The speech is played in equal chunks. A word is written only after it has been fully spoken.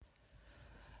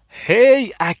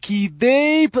Hey, aquí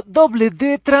Dave, doble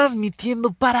D,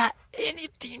 transmitiendo para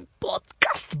Anything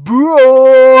Podcast,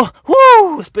 bro.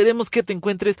 Esperemos que te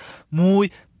encuentres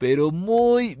muy, pero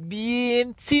muy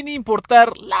bien, sin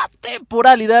importar la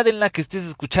temporalidad en la que estés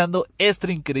escuchando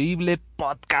este increíble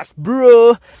podcast,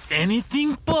 bro.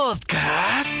 Anything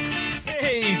Podcast.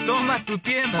 Hey, toma tu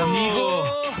tiempo, amigo.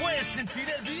 ¿Puedes sentir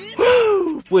el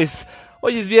beat? Pues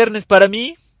hoy es viernes para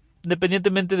mí.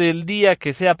 Independientemente del día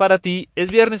que sea para ti, es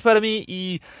viernes para mí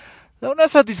y da una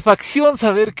satisfacción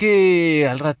saber que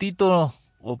al ratito,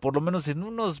 o por lo menos en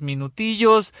unos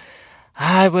minutillos,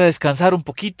 voy a descansar un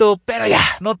poquito, pero ya,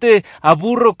 no te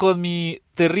aburro con mi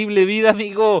terrible vida,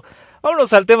 amigo.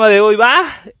 Vámonos al tema de hoy, ¿va?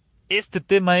 Este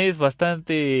tema es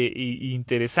bastante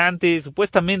interesante.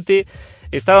 Supuestamente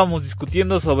estábamos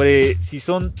discutiendo sobre si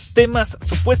son temas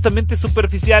supuestamente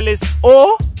superficiales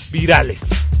o virales.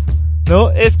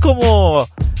 ¿No? Es como...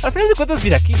 Al final de cuentas,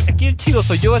 mira, aquí el chido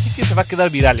soy yo, así que se va a quedar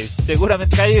virales.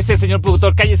 Seguramente, cállese, señor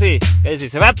productor, cállese.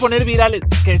 Se va a poner virales.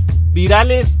 ¿Qué?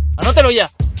 ¿Virales? Anótelo ya.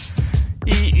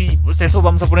 Y pues eso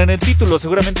vamos a poner en el título.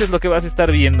 Seguramente es lo que vas a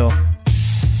estar viendo.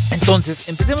 Entonces,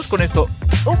 empecemos con esto.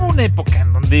 Hubo una época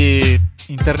en donde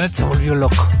internet se volvió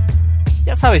loco.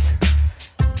 Ya sabes.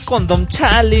 Condom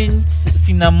Challenge,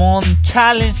 Cinnamon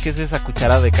Challenge, que es esa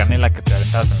cucharada de canela que te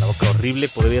aventabas en la boca horrible,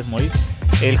 podrías morir.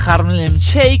 El Harlem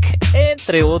Shake,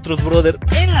 entre otros, brother.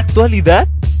 En la actualidad,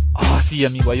 sí,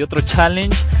 amigo, hay otro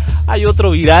challenge, hay otro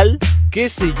viral que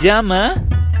se llama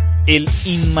el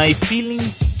In My Feeling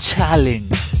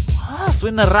Challenge.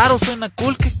 Suena raro, suena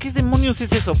cool. ¿Qué demonios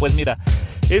es eso? Pues mira,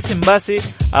 es en base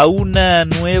a una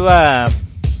nueva...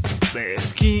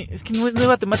 Es que no es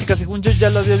nueva temática, según yo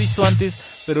ya lo había visto antes,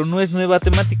 pero no es nueva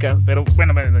temática. Pero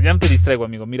bueno, ya no te distraigo,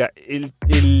 amigo. Mira, el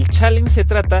challenge se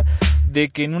trata de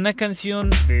que en una canción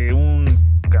de un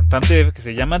cantante que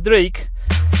se llama Drake,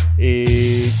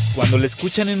 cuando le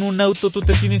escuchan en un auto, tú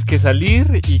te tienes que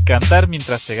salir y cantar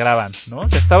mientras te graban, ¿no?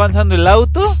 Se está avanzando el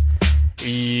auto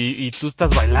y tú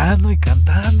estás bailando y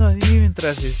cantando ahí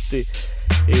mientras te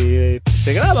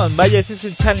graban. Vaya, ese es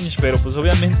el challenge. Pero pues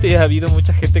obviamente ha habido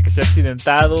mucha gente que se ha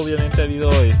accidentado. Obviamente ha habido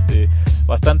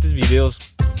bastantes videos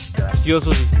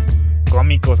graciosos y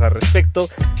cómicos al respecto.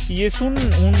 Y es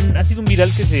ha sido un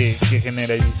viral que se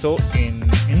generalizó en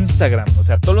Instagram. O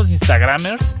sea, todos los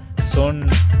Instagramers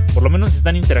por lo menos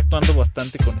están interactuando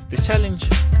bastante con este challenge.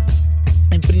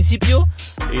 En principio,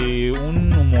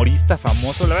 un humorista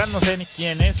famoso, la verdad no sé ni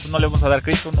quién es, pues no le vamos a dar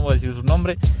crédito, no voy a decir su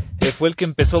nombre, fue el que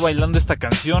empezó bailando esta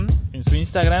canción en su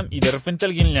Instagram y de repente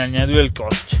alguien le añadió el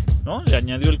coche, ¿no? Le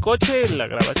añadió el coche, la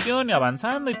grabación y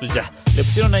avanzando y pues ya, le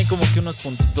pusieron ahí como que unos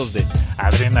puntitos de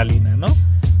adrenalina, ¿no?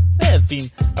 En fin,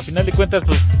 a final de cuentas,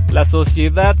 pues la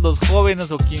sociedad, los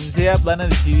jóvenes o quien sea van a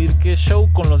decidir qué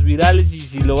show con los virales y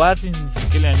si lo hacen, si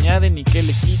qué le añaden y qué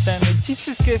le quitan. El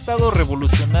chiste es que ha estado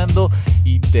revolucionando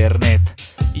internet.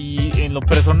 Y en lo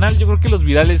personal yo creo que los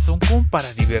virales son como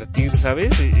para divertir,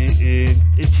 ¿sabes? El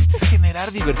chiste es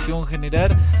generar diversión,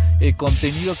 generar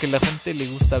contenido que la gente le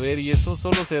gusta ver y eso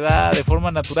solo se da de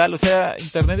forma natural. O sea,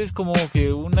 internet es como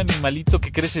que un animalito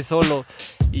que crece solo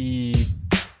y...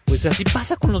 pues así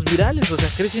pasa con los virales, o sea,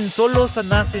 crecen solos,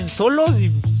 nacen solos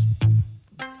y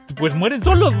pues mueren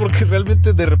solos porque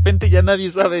realmente de repente ya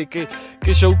nadie sabe qué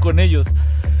show con ellos.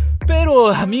 Pero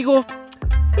amigo,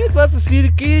 pues vas a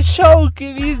decir, ¿qué show?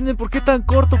 ¿Qué Disney? ¿Por qué tan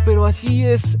corto? Pero así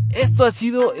es, esto ha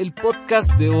sido el podcast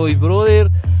de hoy, brother.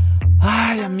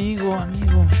 Amigo,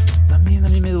 también a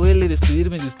mí me duele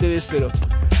despedirme de ustedes, pero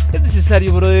es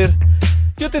necesario, brother.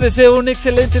 Yo te deseo una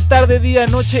excelente tarde, día,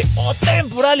 noche o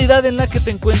temporalidad en la que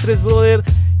te encuentres, brother.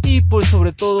 Y pues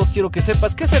sobre todo quiero que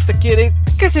sepas que se te quiere,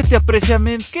 que se te aprecia,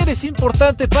 men, que eres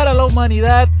importante para la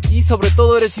humanidad y sobre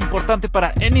todo eres importante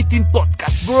para Anything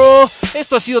Podcast, bro.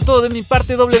 Esto ha sido todo de mi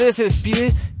parte, doble D se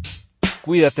despide.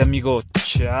 Cuídate, amigo.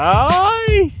 Chao.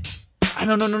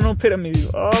 No, espérame.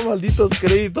 Malditos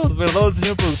créditos. Perdón,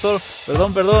 señor productor.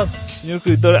 Perdón, señor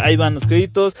escritor. Ahí van los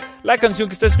créditos. La canción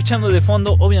que está escuchando de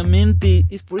fondo, obviamente,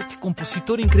 es por este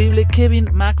compositor increíble, Kevin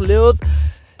MacLeod.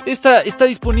 Está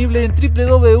disponible en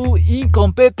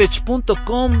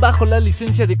www.incompetech.com bajo la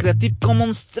licencia de Creative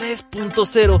Commons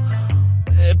 3.0.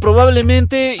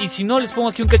 Probablemente, y si no, les pongo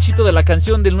aquí un cachito de la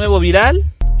canción del nuevo viral.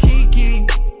 Kiki,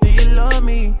 do you love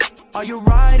me? Are you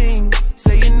riding?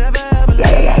 Say you never ever...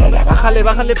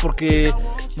 Bájale porque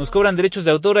nos cobran derechos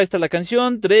de autor. Ahí está la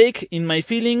canción, Drake, In My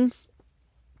Feelings.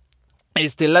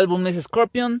 El álbum es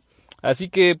Scorpion. Así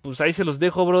que pues ahí se los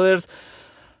dejo, brothers.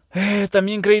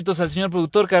 También créditos al señor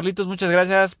productor Carlitos, muchas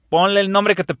gracias. Ponle el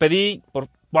nombre que te pedí.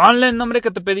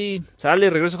 Sale,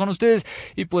 regreso con ustedes.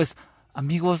 Y pues,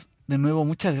 amigos, de nuevo,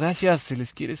 muchas gracias. Se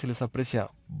les quiere, se les aprecia.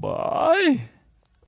 Bye.